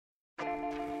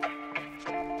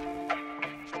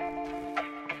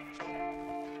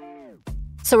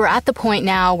So we're at the point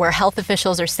now where health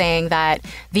officials are saying that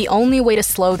the only way to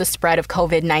slow the spread of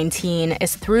COVID-19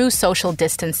 is through social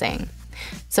distancing.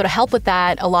 So to help with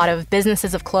that, a lot of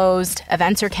businesses have closed,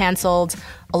 events are canceled,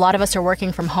 a lot of us are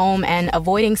working from home and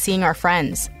avoiding seeing our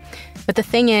friends. But the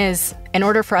thing is, in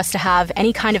order for us to have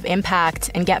any kind of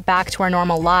impact and get back to our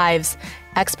normal lives,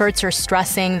 experts are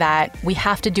stressing that we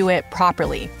have to do it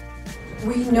properly.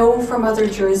 We know from other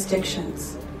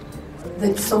jurisdictions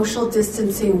that social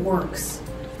distancing works.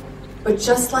 But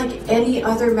just like any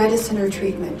other medicine or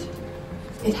treatment,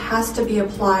 it has to be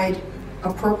applied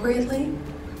appropriately,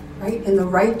 right, in the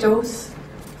right dose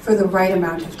for the right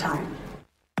amount of time.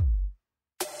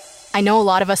 I know a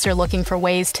lot of us are looking for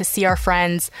ways to see our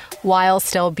friends while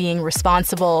still being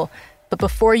responsible. But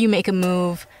before you make a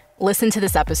move, listen to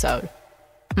this episode.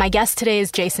 My guest today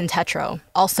is Jason Tetro,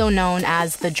 also known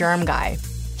as the Germ Guy.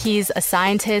 He's a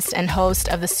scientist and host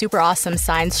of the super awesome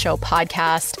Science Show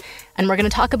podcast, and we're going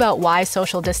to talk about why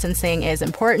social distancing is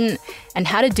important and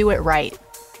how to do it right.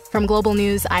 From Global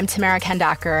News, I'm Tamara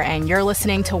Kendacker, and you're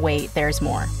listening to Wait, There's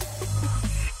More.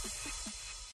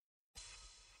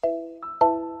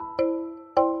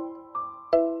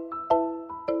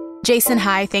 Jason,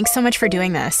 hi. Thanks so much for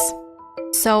doing this.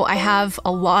 So I have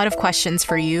a lot of questions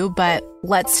for you, but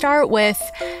let's start with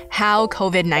how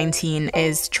COVID-19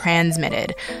 is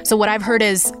transmitted. So what I've heard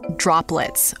is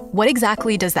droplets. What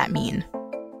exactly does that mean?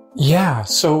 Yeah,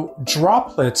 so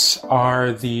droplets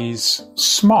are these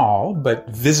small but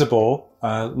visible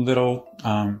little,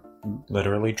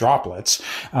 literally droplets,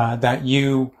 that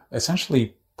you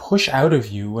essentially push out of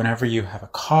you whenever you have a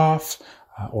cough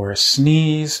or a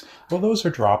sneeze. Well, those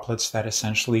are droplets that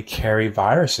essentially carry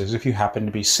viruses if you happen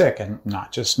to be sick, and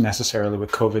not just necessarily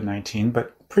with COVID-19,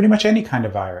 but pretty much any kind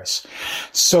of virus.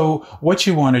 So what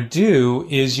you want to do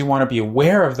is you want to be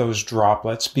aware of those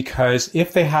droplets, because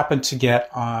if they happen to get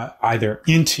either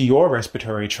into your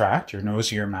respiratory tract, your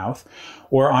nose or your mouth,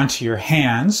 or onto your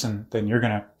hands, and then you're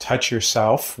going to touch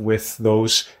yourself with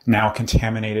those now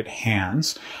contaminated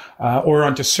hands, or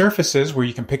onto surfaces where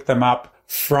you can pick them up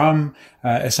from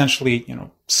essentially,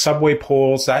 subway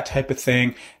poles, that type of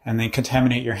thing, and then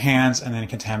contaminate your hands and then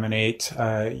contaminate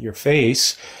your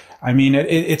face. I mean,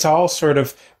 it's all sort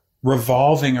of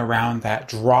revolving around that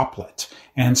droplet.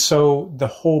 And so the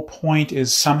whole point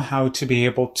is somehow to be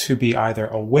able to be either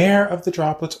aware of the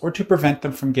droplets or to prevent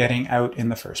them from getting out in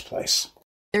the first place.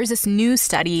 There's this new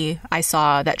study I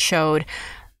saw that showed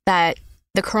that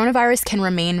the coronavirus can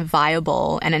remain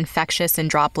viable and infectious in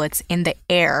droplets in the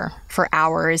air for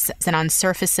hours and on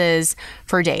surfaces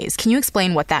for days. Can you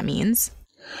explain what that means?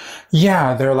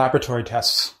 Yeah, they're laboratory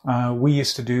tests. We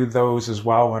used to do those as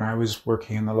well when I was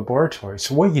working in the laboratory.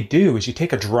 So what you do is you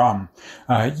take a drum.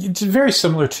 It's very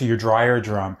similar to your dryer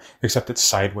drum, except it's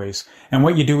sideways. And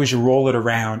what you do is you roll it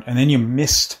around and then you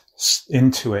mist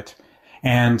into it.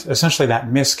 And essentially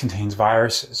that mist contains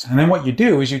viruses. And then what you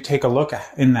do is you take a look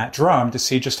in that drum to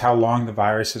see just how long the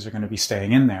viruses are going to be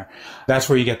staying in there. That's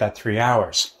where you get that 3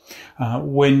 hours.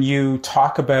 When you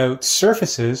talk about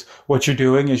surfaces, what you're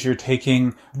doing is you're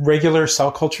taking regular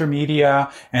cell culture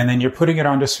media and then you're putting it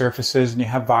onto surfaces, and you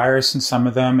have virus in some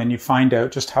of them, and you find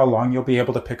out just how long you'll be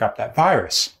able to pick up that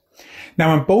virus.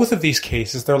 Now, in both of these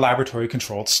cases, they're laboratory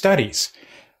controlled studies.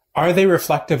 Are they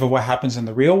reflective of what happens in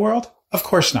the real world? Of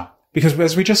course not. Because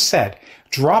as we just said,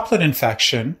 droplet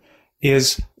infection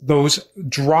is those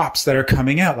drops that are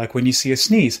coming out, like when you see a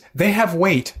sneeze. They have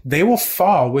weight. They will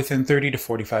fall within 30 to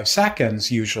 45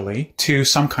 seconds, usually, to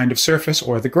some kind of surface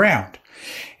or the ground.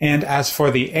 And as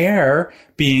for the air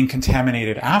being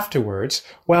contaminated afterwards,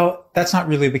 well, that's not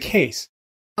really the case.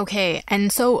 Okay,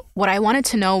 and so what I wanted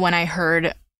to know when I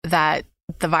heard that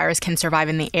the virus can survive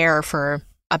in the air for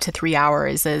up to 3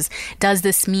 hours is, does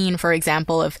this mean, for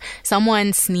example, if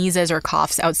someone sneezes or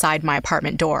coughs outside my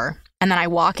apartment door and then I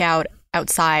walk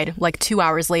outside like 2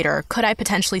 hours later, could I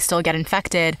potentially still get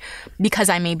infected because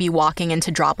I may be walking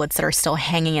into droplets that are still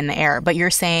hanging in the air? But you're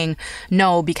saying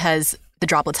no, because the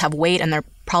droplets have weight and they're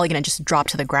probably going to just drop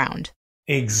to the ground.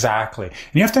 Exactly. And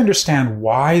you have to understand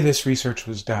why this research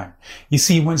was done. You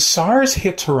see, when SARS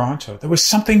hit Toronto, there was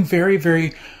something very,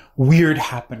 very weird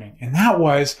happening. And that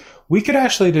was, we could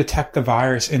actually detect the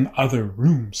virus in other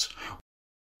rooms.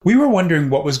 We were wondering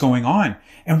what was going on.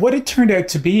 And what it turned out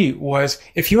to be was,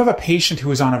 if you have a patient who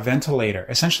is on a ventilator,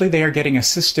 essentially they are getting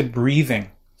assisted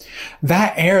breathing.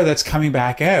 That air that's coming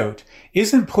back out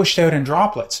isn't pushed out in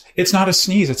droplets. It's not a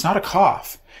sneeze. It's not a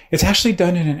cough. It's actually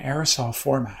done in an aerosol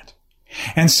format.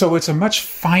 And so it's a much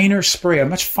finer spray, a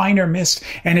much finer mist.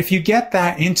 And if you get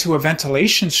that into a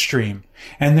ventilation stream,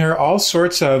 And there are all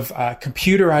sorts of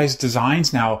computerized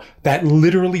designs now that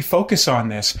literally focus on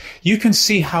this. You can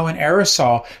see how an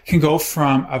aerosol can go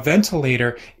from a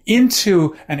ventilator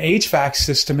into an HVAC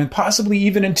system and possibly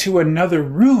even into another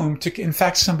room to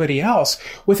infect somebody else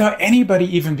without anybody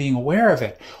even being aware of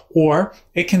it. Or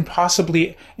it can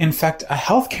possibly infect a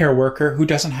healthcare worker who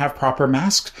doesn't have proper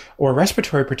masks or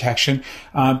respiratory protection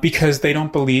because they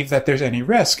don't believe that there's any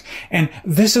risk. And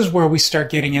this is where we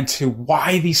start getting into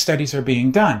why these studies are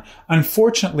being done.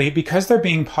 Unfortunately, because they're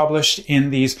being published in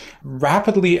these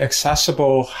rapidly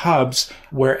accessible hubs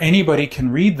where anybody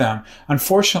can read them,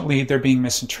 unfortunately, they're being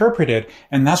misinterpreted.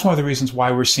 And that's one of the reasons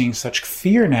why we're seeing such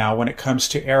fear now when it comes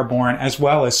to airborne as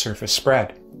well as surface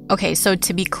spread. Okay, so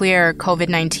to be clear,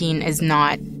 COVID-19 is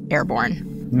not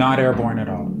airborne. Not airborne at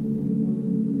all.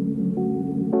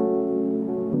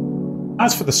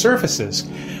 As for the surfaces,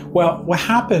 well, what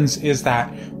happens is that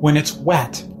when it's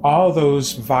wet, all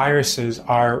those viruses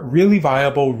are really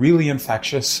viable, really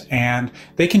infectious, and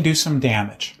they can do some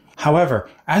damage. However,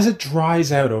 as it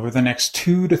dries out over the next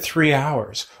 2 to 3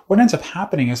 hours, what ends up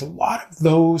happening is a lot of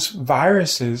those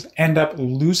viruses end up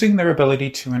losing their ability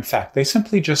to infect. They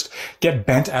simply just get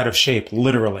bent out of shape,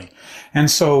 literally. And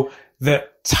so the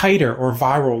titer or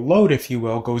viral load, if you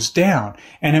will, goes down.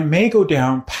 And it may go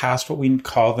down past what we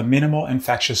call the minimal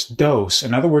infectious dose.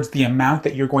 In other words, the amount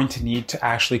that you're going to need to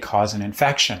actually cause an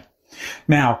infection.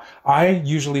 Now, I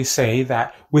usually say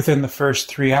that within the first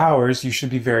 3 hours, you should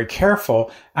be very careful.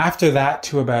 After that,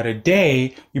 to about a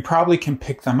day, you probably can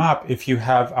pick them up if you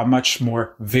have a much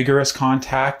more vigorous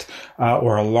contact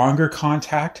or a longer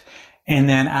contact. And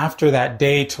then after that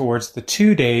day, towards the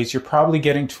 2 days, you're probably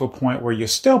getting to a point where you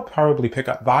still probably pick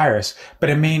up virus, but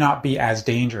it may not be as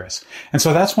dangerous. And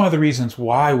so that's one of the reasons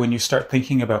why when you start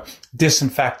thinking about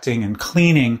disinfecting and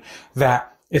cleaning, that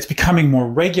it's becoming more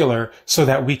regular so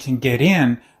that we can get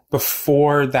in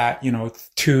before that,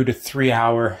 2 to 3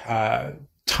 hour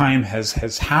time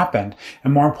has happened.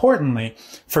 And more importantly,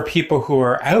 for people who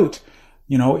are out,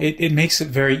 it makes it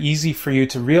very easy for you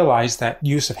to realize that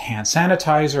use of hand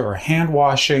sanitizer or hand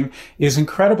washing is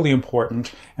incredibly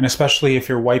important. And especially if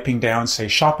you're wiping down, say,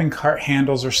 shopping cart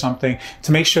handles or something,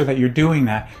 to make sure that you're doing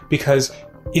that, because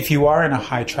if you are in a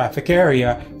high traffic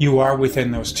area, you are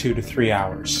within those 2 to 3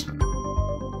 hours.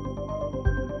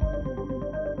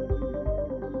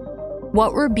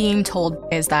 What we're being told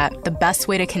is that the best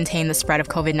way to contain the spread of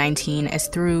COVID-19 is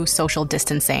through social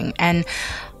distancing. And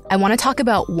I want to talk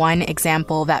about one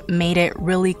example that made it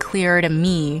really clear to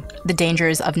me the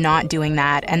dangers of not doing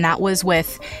that. And that was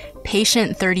with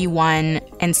patient 31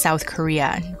 in South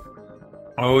Korea.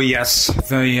 Oh, yes,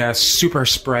 the super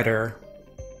spreader.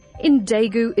 In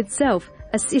Daegu itself,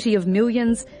 a city of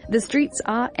millions, the streets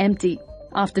are empty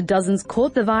after dozens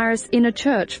caught the virus in a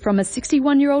church from a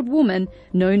 61-year-old woman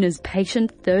known as patient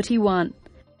 31.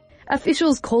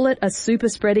 Officials call it a super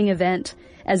spreading event,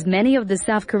 as many of the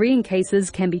South Korean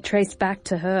cases can be traced back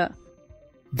to her.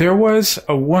 There was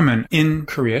a woman in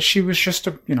Korea. She was just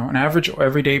an average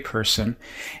everyday person.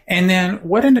 And then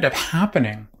what ended up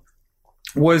happening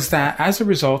was that as a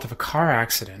result of a car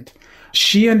accident,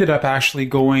 she ended up actually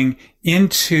going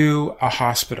into a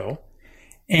hospital.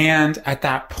 And at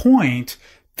that point,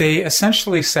 they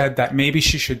essentially said that maybe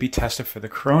she should be tested for the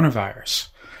coronavirus.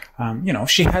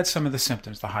 She had some of the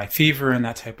symptoms, the high fever and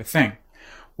that type of thing.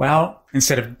 Well,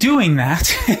 instead of doing that,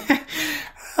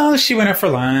 she went out for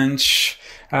lunch.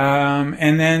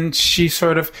 And then she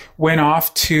sort of went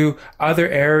off to other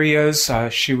areas.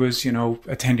 She was,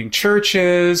 attending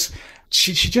churches.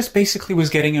 She just basically was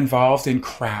getting involved in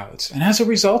crowds. And as a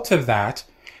result of that,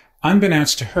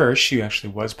 unbeknownst to her, she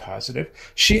actually was positive.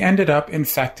 She ended up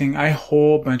infecting a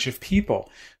whole bunch of people.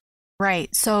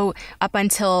 Right. So up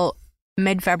until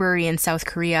mid-February in South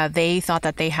Korea, they thought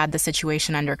that they had the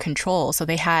situation under control. So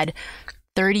they had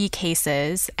 30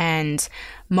 cases, and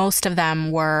most of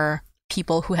them were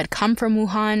people who had come from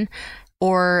Wuhan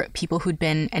or people who'd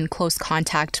been in close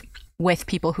contact with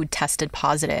people who tested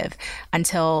positive,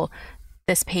 until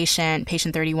this patient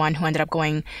 31, who ended up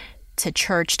going to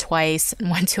church twice and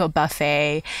went to a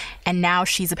buffet. And now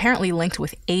she's apparently linked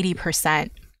with 80%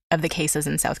 of the cases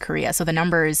in South Korea. So the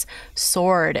numbers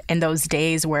soared in those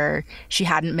days where she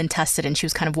hadn't been tested and she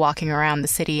was kind of walking around the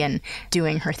city and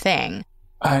doing her thing.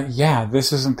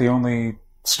 This isn't the only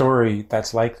story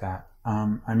that's like that.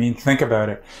 Think about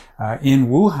it. In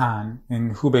Wuhan,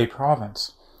 in Hubei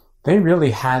province, they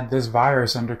really had this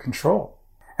virus under control.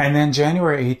 And then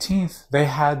January 18th, they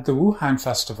had the Wuhan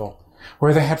festival,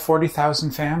 where they had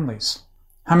 40,000 families.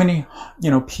 How many,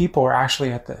 people are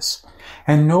actually at this?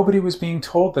 And nobody was being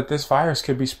told that this virus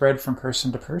could be spread from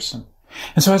person to person.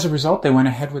 And so as a result, they went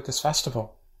ahead with this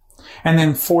festival. And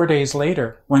then 4 days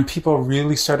later, when people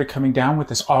really started coming down with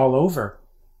this all over,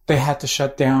 they had to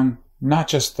shut down not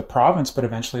just the province, but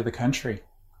eventually the country.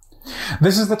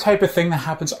 This is the type of thing that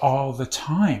happens all the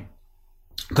time.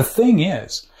 The thing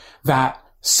is that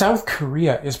South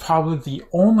Korea is probably the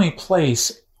only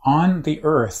place on the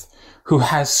earth who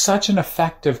has such an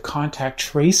effective contact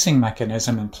tracing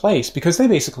mechanism in place, because they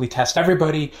basically test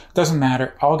everybody, doesn't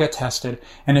matter, all get tested.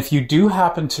 And if you do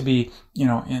happen to be,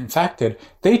 infected,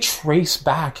 they trace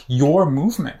back your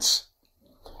movements.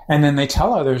 And then they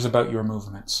tell others about your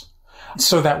movements,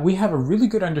 so that we have a really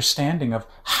good understanding of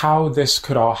how this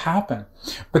could all happen.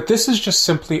 But this is just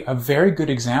simply a very good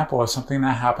example of something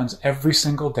that happens every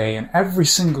single day and every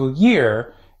single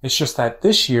year. It's just that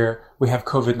this year we have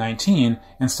COVID-19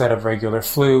 instead of regular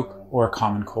flu or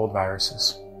common cold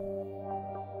viruses.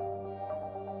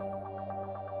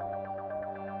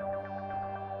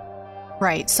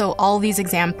 Right. So all these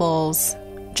examples,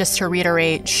 just to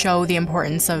reiterate, show the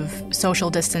importance of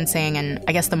social distancing. And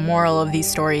I guess the moral of these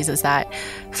stories is that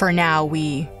for now,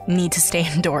 we need to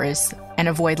stay indoors and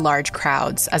avoid large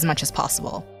crowds as much as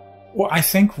possible. Well, I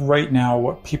think right now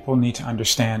what people need to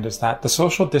understand is that the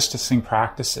social distancing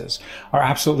practices are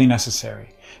absolutely necessary.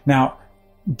 Now,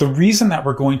 the reason that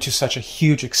we're going to such a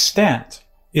huge extent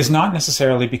is not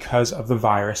necessarily because of the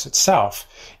virus itself.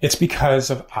 It's because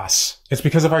of us. It's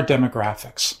because of our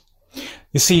demographics.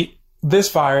 You see,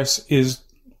 this virus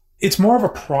it's more of a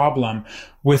problem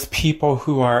with people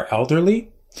who are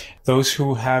elderly, those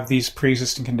who have these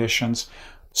pre-existing conditions.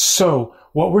 So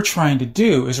what we're trying to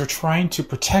do is we're trying to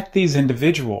protect these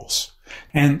individuals.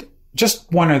 And just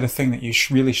one other thing that you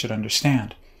really should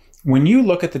understand. When you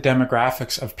look at the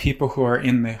demographics of people who are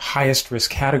in the highest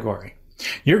risk category,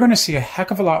 you're going to see a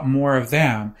heck of a lot more of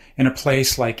them in a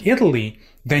place like Italy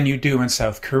than you do in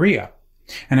South Korea.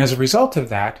 And as a result of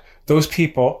that, those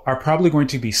people are probably going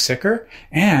to be sicker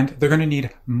and they're going to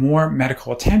need more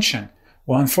medical attention.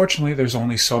 Well, unfortunately, there's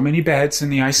only so many beds in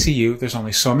the ICU. There's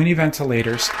only so many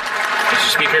ventilators.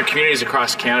 Mr. Speaker, communities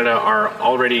across Canada are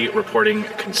already reporting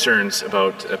concerns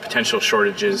about potential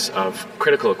shortages of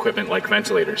critical equipment like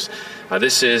ventilators.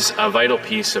 This is a vital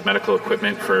piece of medical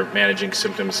equipment for managing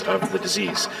symptoms of the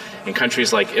disease. In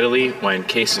countries like Italy, when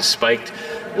cases spiked,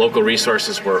 local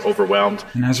resources were overwhelmed.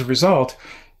 And as a result,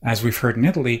 as we've heard in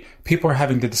Italy, people are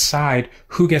having to decide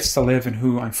who gets to live and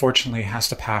who unfortunately has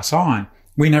to pass on.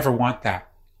 We never want that.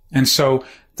 And so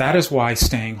that is why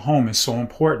staying home is so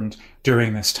important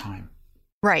during this time.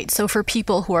 Right. So for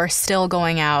people who are still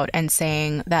going out and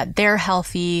saying that they're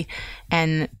healthy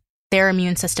and their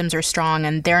immune systems are strong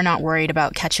and they're not worried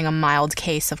about catching a mild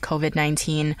case of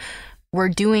COVID-19, we're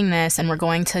doing this and we're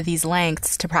going to these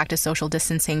lengths to practice social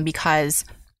distancing because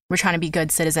we're trying to be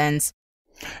good citizens.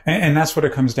 And that's what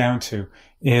it comes down to,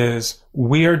 is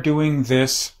we are doing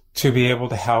this to be able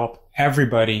to help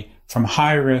everybody from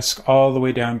high risk all the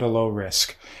way down to low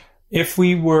risk. If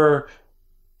we were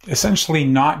essentially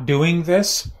not doing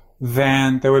this,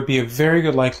 then there would be a very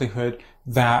good likelihood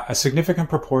that a significant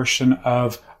proportion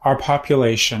of our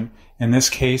population, in this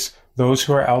case, those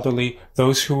who are elderly,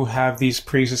 those who have these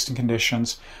pre-existing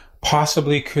conditions,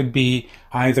 possibly could be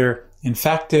either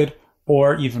infected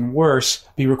or even worse,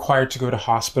 be required to go to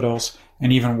hospitals,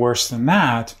 and even worse than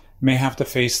that, may have to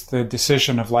face the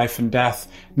decision of life and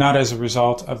death, not as a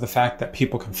result of the fact that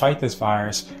people can fight this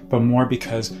virus, but more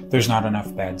because there's not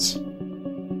enough beds.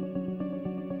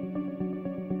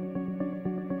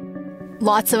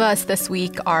 Lots of us this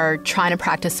week are trying to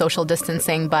practice social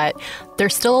distancing, but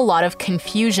there's still a lot of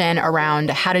confusion around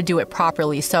how to do it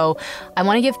properly. So I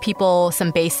want to give people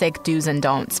some basic do's and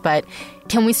don'ts, but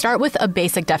can we start with a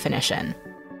basic definition?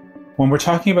 When we're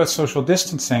talking about social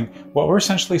distancing, what we're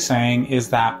essentially saying is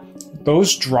that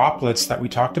those droplets that we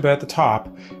talked about at the top,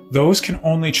 those can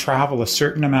only travel a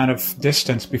certain amount of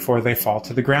distance before they fall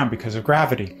to the ground because of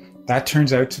gravity. That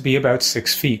turns out to be about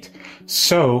 6 feet.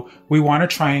 So we want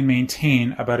to try and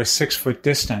maintain about a 6-foot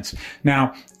distance.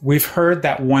 Now, we've heard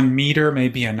that 1 meter may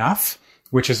be enough,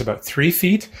 which is about 3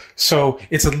 feet. So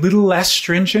it's a little less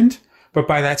stringent, but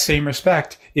by that same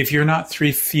respect, if you're not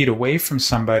 3 feet away from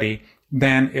somebody,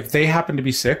 then if they happen to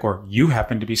be sick or you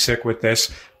happen to be sick with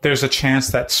this, there's a chance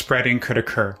that spreading could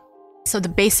occur. So the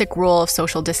basic rule of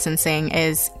social distancing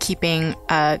is keeping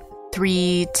a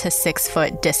 3 to 6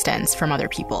 foot distance from other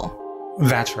people.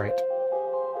 That's right.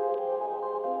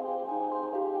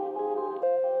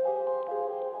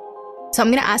 So I'm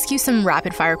going to ask you some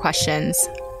rapid fire questions.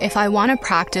 If I want to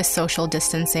practice social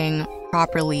distancing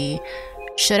properly,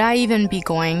 should I even be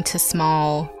going to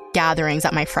small gatherings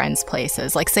at my friends'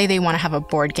 places? Like, say they want to have a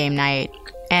board game night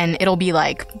and it'll be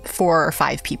like 4 or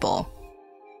 5 people.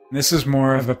 This is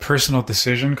more of a personal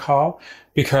decision call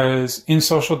because in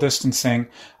social distancing,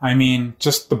 I mean,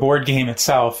 just the board game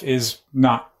itself is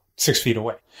not 6 feet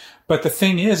away. But the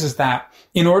thing is that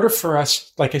in order for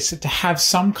us, like I said, to have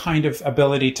some kind of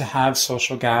ability to have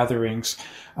social gatherings,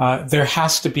 there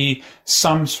has to be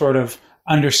some sort of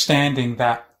understanding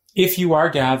that if you are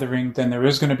gathering, then there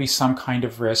is going to be some kind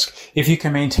of risk. If you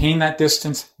can maintain that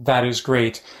distance, that is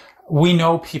great. We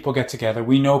know people get together.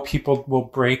 We know people will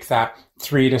break that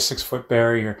 3 to 6 foot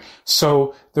barrier.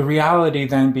 So the reality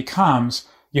then becomes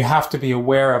you have to be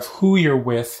aware of who you're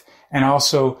with. And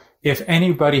also if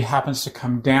anybody happens to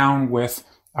come down with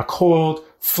a cold,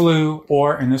 flu,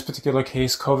 or in this particular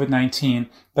case, COVID-19,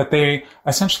 that they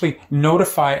essentially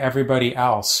notify everybody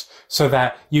else so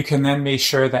that you can then make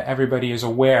sure that everybody is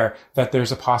aware that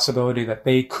there's a possibility that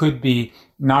they could be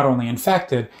not only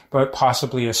infected, but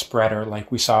possibly a spreader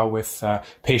like we saw with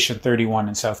patient 31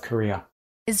 in South Korea.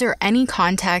 Is there any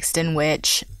context in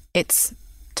which it's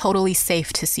totally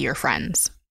safe to see your friends?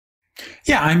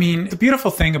 Yeah, I mean, the beautiful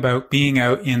thing about being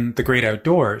out in the great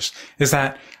outdoors is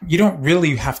that you don't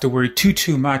really have to worry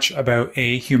too much about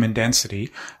a human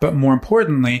density. But more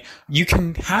importantly, you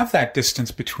can have that distance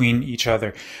between each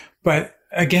other. But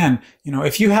again,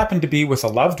 if you happen to be with a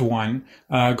loved one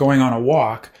going on a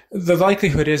walk, the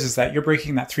likelihood is that you're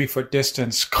breaking that 3 foot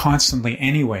distance constantly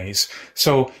anyways.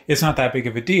 So it's not that big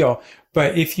of a deal.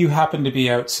 But if you happen to be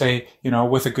out, say,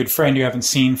 with a good friend you haven't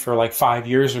seen for like 5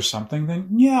 years or something, then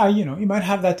yeah, you might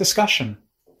have that discussion.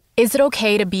 Is it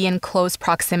okay to be in close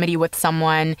proximity with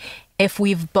someone if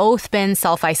we've both been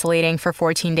self-isolating for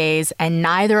 14 days and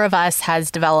neither of us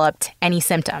has developed any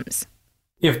symptoms?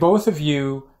 If both of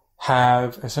you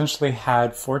have essentially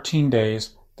had 14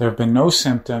 days, there have been no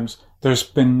symptoms, there's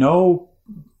been no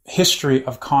history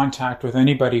of contact with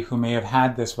anybody who may have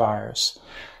had this virus,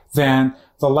 then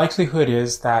the likelihood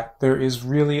is that there is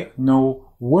really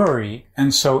no worry.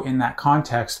 And so in that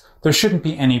context, there shouldn't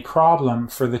be any problem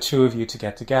for the two of you to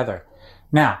get together.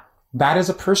 Now, that is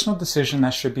a personal decision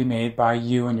that should be made by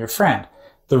you and your friend.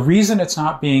 The reason it's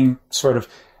not being sort of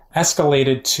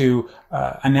escalated to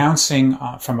announcing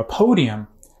from a podium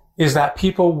is that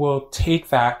people will take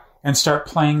that and start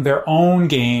playing their own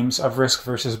games of risk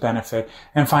versus benefit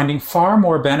and finding far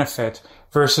more benefit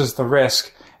versus the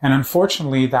risk. And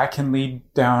unfortunately, that can lead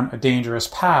down a dangerous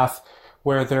path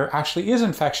where there actually is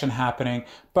infection happening.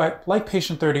 But like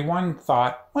patient 31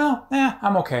 thought, well,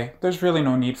 I'm okay. There's really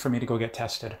no need for me to go get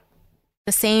tested.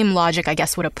 The same logic, I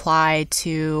guess, would apply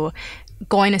to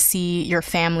going to see your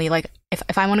family. Like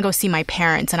if I want to go see my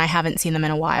parents and I haven't seen them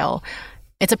in a while,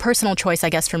 it's a personal choice,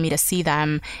 I guess, for me to see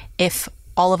them if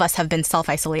all of us have been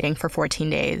self-isolating for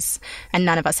 14 days and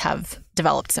none of us have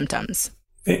developed symptoms.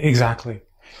 Exactly.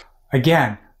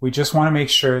 Again, we just want to make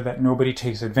sure that nobody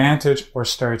takes advantage or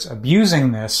starts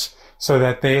abusing this so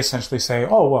that they essentially say,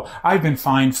 oh, well, I've been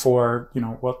fine for,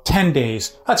 10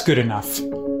 days. That's good enough.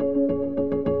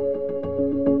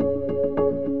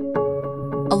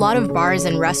 A lot of bars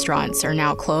and restaurants are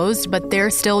now closed, but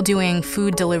they're still doing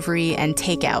food delivery and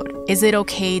takeout. Is it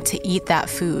okay to eat that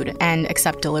food and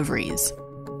accept deliveries?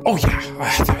 Oh,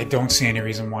 yeah. I don't see any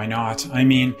reason why not. I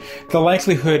mean, the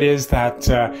likelihood is that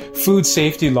food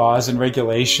safety laws and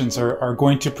regulations are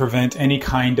going to prevent any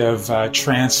kind of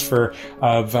transfer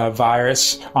of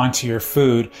virus onto your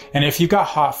food. And if you've got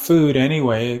hot food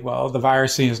anyway, well, the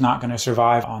virus is not going to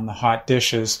survive on the hot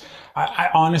dishes. I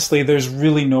honestly, there's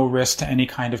really no risk to any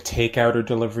kind of takeout or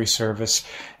delivery service.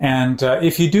 And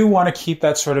if you do want to keep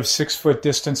that sort of 6 foot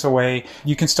distance away,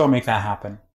 you can still make that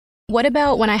happen. What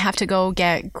about when I have to go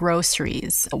get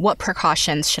groceries? What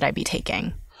precautions should I be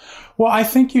taking? Well, I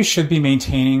think you should be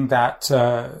maintaining that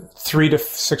 3 to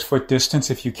 6 foot distance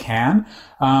if you can.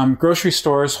 Grocery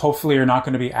stores hopefully are not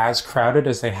going to be as crowded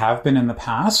as they have been in the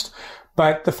past.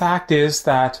 But the fact is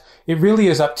that it really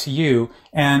is up to you.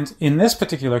 And in this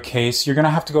particular case, you're going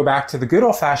to have to go back to the good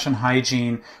old-fashioned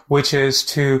hygiene, which is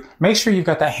to make sure you've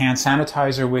got that hand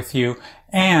sanitizer with you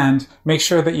and make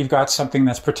sure that you've got something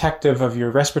that's protective of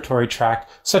your respiratory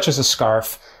tract, such as a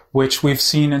scarf, which we've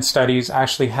seen in studies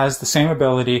actually has the same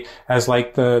ability as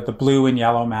like the blue and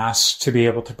yellow masks to be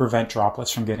able to prevent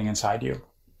droplets from getting inside you.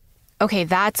 Okay,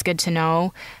 that's good to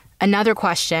know. Another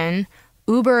question.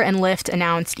 Uber and Lyft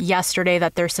announced yesterday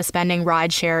that they're suspending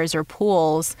ride shares or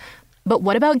pools. But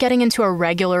what about getting into a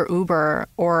regular Uber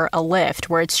or a Lyft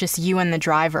where it's just you and the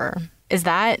driver? Is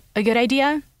that a good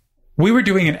idea? We were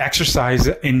doing an exercise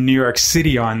in New York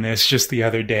City on this just the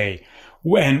other day.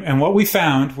 And what we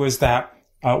found was that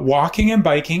walking and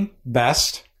biking,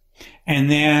 best. And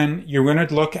then you're going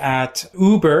to look at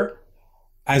Uber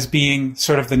as being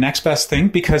sort of the next best thing,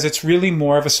 because it's really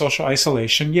more of a social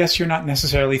isolation. Yes, you're not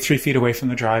necessarily 3 feet away from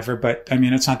the driver, but I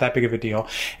mean, it's not that big of a deal.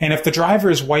 And if the driver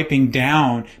is wiping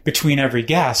down between every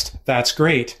guest, that's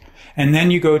great. And then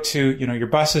you go to, your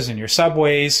buses and your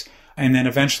subways, and then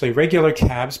eventually regular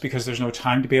cabs, because there's no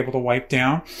time to be able to wipe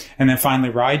down. And then finally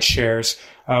ride shares,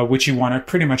 which you want to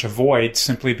pretty much avoid,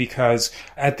 simply because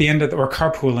at the end of or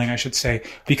carpooling, I should say,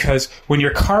 because when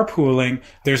you're carpooling,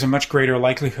 there's a much greater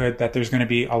likelihood that there's going to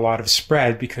be a lot of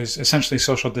spread, because essentially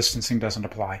social distancing doesn't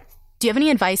apply. Do you have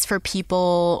any advice for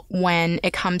people when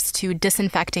it comes to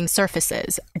disinfecting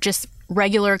surfaces? Just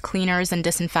regular cleaners and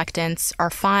disinfectants are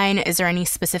fine. Is there any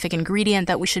specific ingredient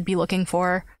that we should be looking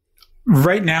for?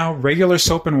 Right now, regular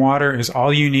soap and water is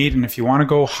all you need. And if you want to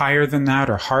go higher than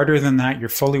that or harder than that, you're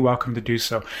fully welcome to do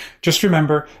so. Just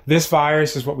remember, this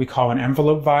virus is what we call an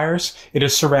envelope virus. It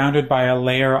is surrounded by a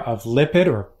layer of lipid,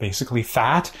 or basically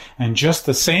fat. And just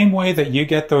the same way that you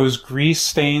get those grease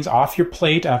stains off your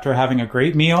plate after having a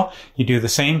great meal, you do the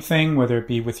same thing, whether it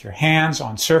be with your hands,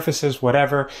 on surfaces,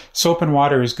 whatever. Soap and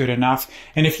water is good enough.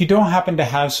 And if you don't happen to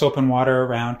have soap and water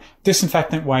around,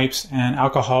 disinfectant wipes and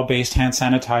alcohol-based hand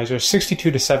sanitizer,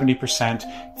 62 to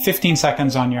 70%, 15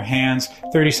 seconds on your hands,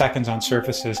 30 seconds on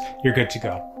surfaces, you're good to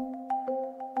go.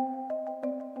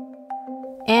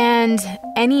 And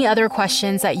any other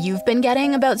questions that you've been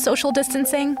getting about social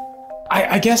distancing?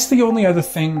 I guess the only other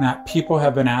thing that people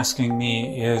have been asking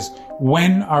me is,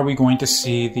 when are we going to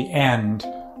see the end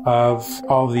of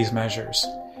all of these measures?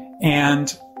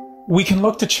 And we can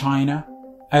look to China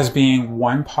as being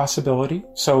one possibility.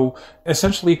 So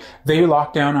essentially, they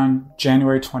locked down on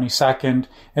January 22nd.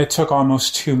 It took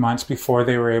almost 2 months before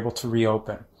they were able to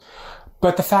reopen.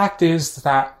 But the fact is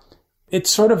that it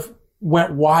sort of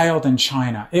went wild in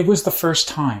China. It was the first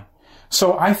time.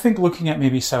 So I think looking at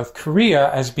maybe South Korea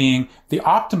as being the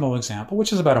optimal example,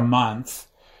 which is about a month,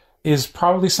 is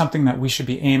probably something that we should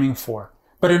be aiming for.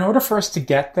 But in order for us to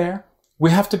get there, we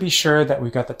have to be sure that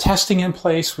we've got the testing in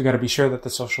place. We've got to be sure that the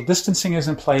social distancing is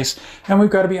in place. And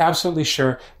we've got to be absolutely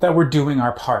sure that we're doing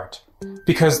our part.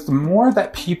 Because the more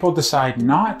that people decide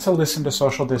not to listen to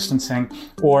social distancing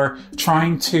or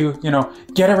trying to,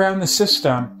 get around the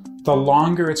system, the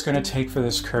longer it's going to take for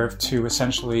this curve to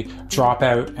essentially drop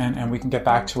out and we can get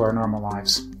back to our normal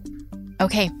lives.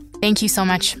 Okay. Thank you so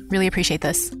much. Really appreciate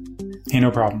this. Hey,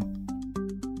 no problem.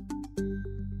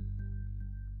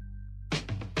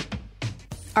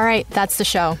 All right, that's the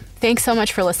show. Thanks so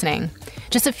much for listening.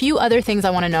 Just a few other things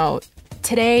I want to note.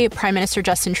 Today, Prime Minister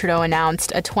Justin Trudeau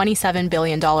announced a $27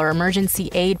 billion emergency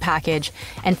aid package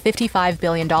and $55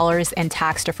 billion in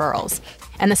tax deferrals.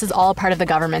 And this is all part of the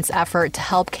government's effort to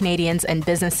help Canadians and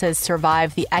businesses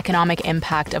survive the economic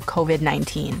impact of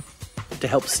COVID-19. To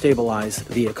help stabilize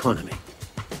the economy.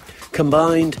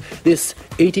 Combined, this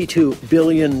 $82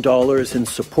 billion in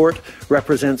support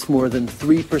represents more than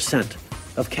 3%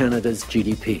 of Canada's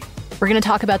GDP. We're going to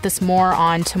talk about this more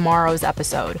on tomorrow's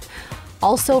episode.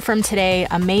 Also from today,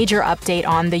 a major update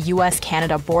on the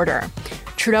U.S.-Canada border.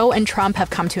 Trudeau and Trump have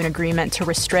come to an agreement to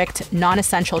restrict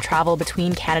non-essential travel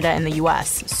between Canada and the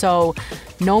U.S. So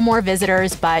no more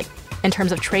visitors, but in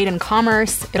terms of trade and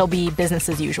commerce, it'll be business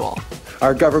as usual.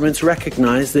 Our governments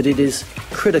recognize that it is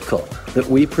critical that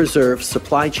we preserve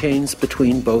supply chains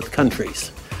between both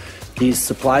countries. These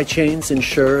supply chains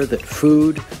ensure that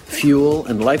food, fuel,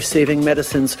 and life-saving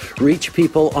medicines reach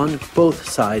people on both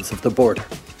sides of the border.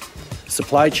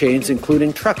 Supply chains,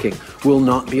 including trucking, will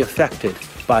not be affected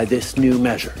by this new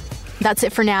measure. That's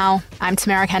it for now. I'm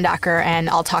Tamara Kandaker, and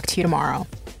I'll talk to you tomorrow.